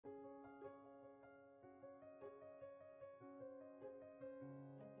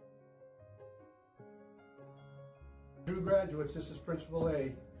True graduates, this is Principal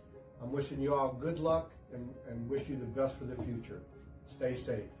A. I'm wishing you all good luck and wish you the best for the future. Stay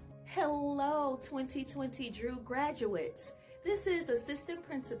safe. Hello, 2020 Drew graduates. This is Assistant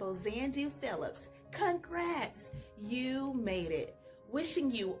Principal Zandu Phillips. Congrats, you made it.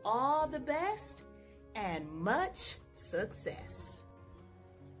 Wishing you all the best and much success.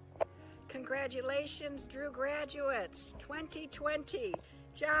 Congratulations, Drew graduates, 2020.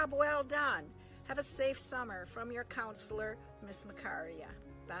 Job well done. Have a safe summer from your counselor, Miss Macaria.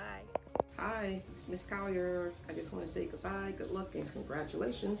 Bye. Hi, it's Miss Collier. I just want to say goodbye, good luck, and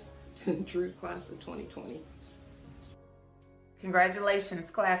congratulations to the Drew class of 2020.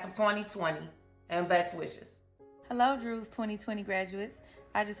 Congratulations, class of 2020, and best wishes. Hello, Drew's 2020 graduates.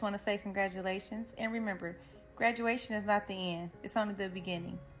 I just want to say congratulations, and remember, graduation is not the end. It's only the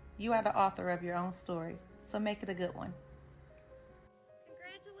beginning. You are the author of your own story, so make it a good one.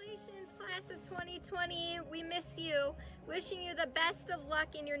 Congratulations, class of 2020. We miss you. Wishing you the best of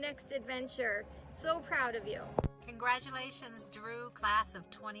luck in your next adventure. So proud of you. Congratulations, Drew, class of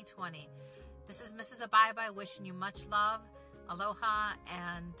 2020. This is Mrs. Abai wishing you much love, aloha,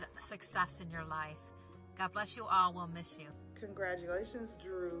 and success in your life. God bless you all. We'll miss you. Congratulations,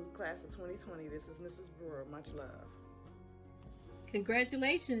 Drew, class of 2020. This is Mrs. Brewer. Much love.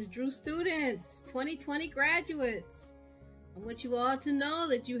 Congratulations, Drew students, 2020 graduates. I want you all to know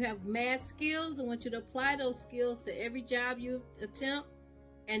that you have mad skills. I want you to apply those skills to every job you attempt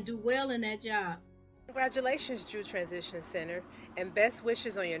and do well in that job. Congratulations, Drew Transition Center, and best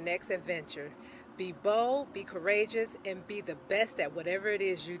wishes on your next adventure. Be bold, be courageous, and be the best at whatever it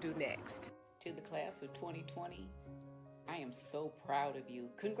is you do next. To the class of 2020, I am so proud of you.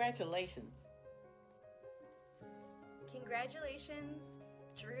 Congratulations. Congratulations,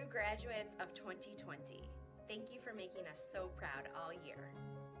 Drew graduates of 2020. Thank you for making us so proud all year.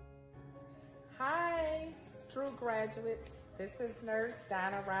 Hi, Drew graduates. This is Nurse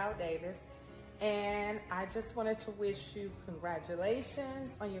Donna Rao Davis, and I just wanted to wish you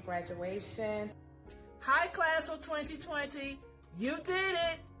congratulations on your graduation. Hi, class of 2020. You did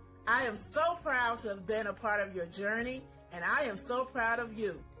it. I am so proud to have been a part of your journey, and I am so proud of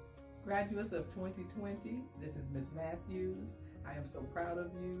you. Graduates of 2020, this is Miss Matthews. I am so proud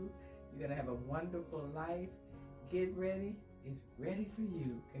of you. You're going to have a wonderful life. Get ready. It's ready for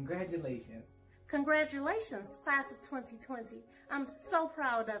you. Congratulations. Congratulations, class of 2020. I'm so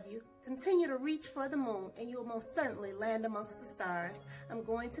proud of you. Continue to reach for the moon, and you will most certainly land amongst the stars. I'm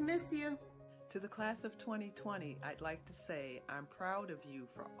going to miss you. To the class of 2020, I'd like to say I'm proud of you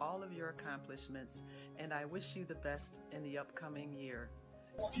for all of your accomplishments, and I wish you the best in the upcoming year.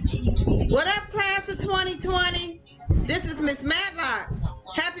 What up, class of 2020? This is Miss Matlock.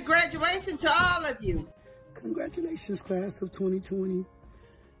 Happy graduation to all of you. Congratulations, class of 2020.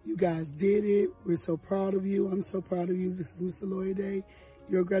 You guys did it. We're so proud of you. I'm so proud of you. This is Mr. Lloyd Day.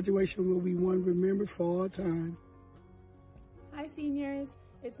 Your graduation will be one remembered for all time. Hi, seniors.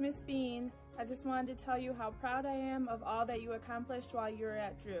 It's Miss Bean. I just wanted to tell you how proud I am of all that you accomplished while you were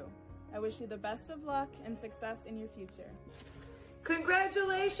at Drew. I wish you the best of luck and success in your future.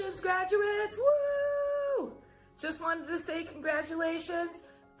 Congratulations, graduates! Woo! Just wanted to say congratulations.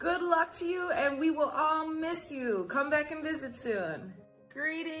 Good luck to you, and we will all miss you. Come back and visit soon.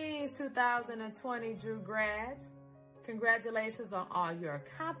 Greetings, 2020 Drew grads. Congratulations on all your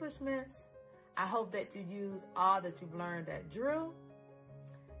accomplishments. I hope that you use all that you've learned at Drew.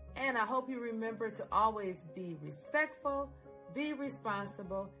 And I hope you remember to always be respectful, be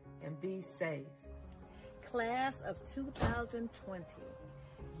responsible, and be safe. Class of 2020,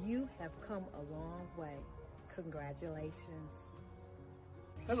 you have come a long way. Congratulations.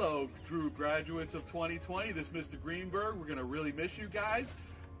 Hello, Drew graduates of 2020. This is Mr. Greenberg. We're going to really miss you guys.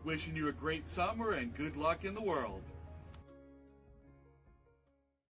 Wishing you a great summer and good luck in the world.